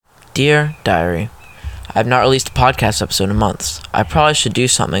Dear Diary, I have not released a podcast episode in months. I probably should do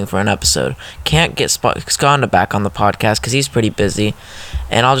something for an episode. Can't get Skanda back on the podcast because he's pretty busy,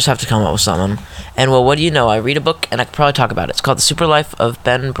 and I'll just have to come up with something. And well, what do you know? I read a book, and I could probably talk about it. It's called The Super Life of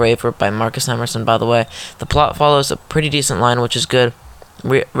Ben Braver by Marcus Emerson, by the way. The plot follows a pretty decent line, which is good.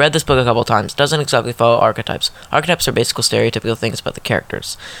 Read this book a couple times. Doesn't exactly follow archetypes. Archetypes are basic stereotypical things about the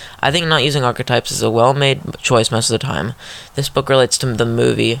characters. I think not using archetypes is a well-made choice most of the time. This book relates to the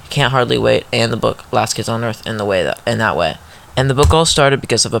movie Can't Hardly Wait and the book Last Kids on Earth in that way. And the book all started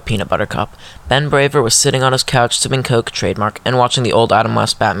because of a peanut butter cup. Ben Braver was sitting on his couch sipping Coke, trademark, and watching the old Adam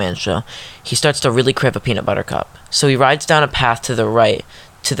West Batman show. He starts to really crave a peanut butter cup. So he rides down a path to the right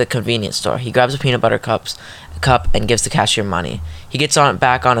to the convenience store. He grabs a peanut butter cup and gives the cashier money. He gets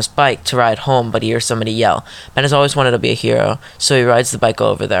back on his bike to ride home, but he hears somebody yell. Ben has always wanted to be a hero, so he rides the bike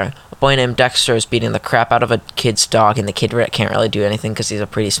over there. A boy named Dexter is beating the crap out of a kid's dog, and the kid can't really do anything because he's a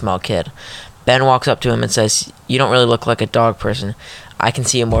pretty small kid. Ben walks up to him and says, "You don't really look like a dog person. I can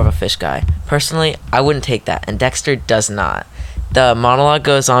see you're more of a fish guy." Personally, I wouldn't take that, and Dexter does not. The monologue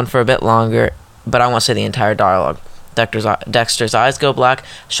goes on for a bit longer, but I won't say the entire dialogue. Dexter's eyes go black,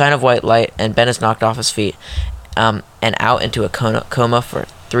 shine of white light, and Ben is knocked off his feet and out into a coma for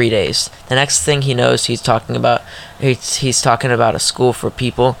 3 days. The next thing he knows, he's talking about a school for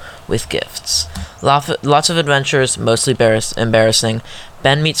people with gifts. Lots of adventures, mostly embarrassing.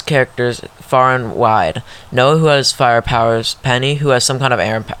 Ben meets characters far and wide. Noah, who has fire powers. Penny, who has some kind of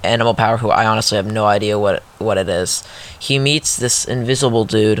animal power, who I honestly have no idea what it is. He meets this invisible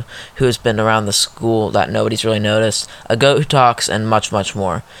dude who has been around the school that nobody's really noticed. A goat who talks, and much, much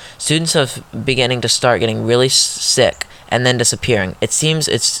more. Students have beginning to start getting really sick and then disappearing. It seems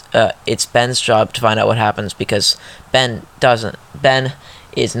it's Ben's job to find out what happens because Ben doesn't. Ben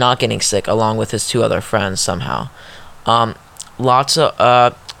is not getting sick along with his two other friends somehow.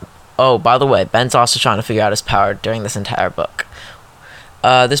 Oh, by the way, Ben's also trying to figure out his power during this entire book.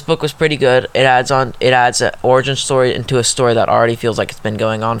 This book was pretty good. It adds an origin story into a story that already feels like it's been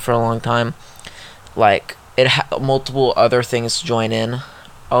going on for a long time. Like, multiple other things join in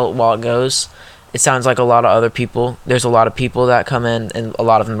while it goes. It sounds like a lot of other people. There's a lot of people that come in, and a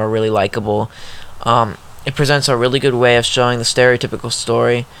lot of them are really likable. It presents a really good way of showing the stereotypical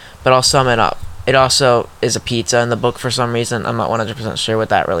story, but I'll sum it up. It also is a pizza in the book for some reason. I'm not 100% sure what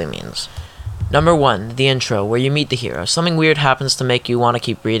that really means. Number 1, the intro, where you meet the hero. Something weird happens to make you want to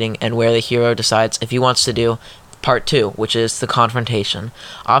keep reading, and where the hero decides if he wants to do Part 2, which is the confrontation.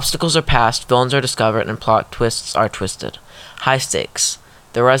 Obstacles are passed, villains are discovered, and plot twists are twisted. High stakes.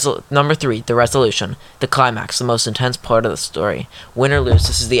 Number 3, the resolution. The climax, the most intense part of the story. Win or lose,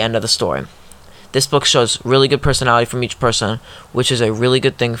 this is the end of the story. This book shows really good personality from each person, which is a really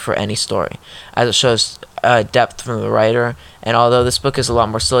good thing for any story, as it shows depth from the writer. And although this book is a lot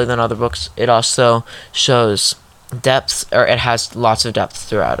more silly than other books, it also shows depth, or it has lots of depth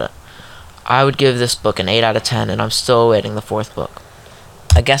throughout it. I would give this book an 8 out of 10, and I'm still awaiting the 4th book.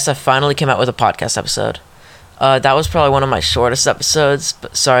 I guess I finally came out with a podcast episode. That was probably one of my shortest episodes,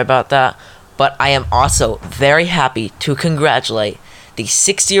 but sorry about that. But I am also very happy to congratulate the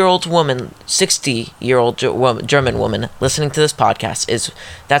 60-year-old German woman listening to this podcast.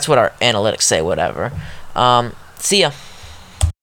 That's what our analytics say, whatever. See ya.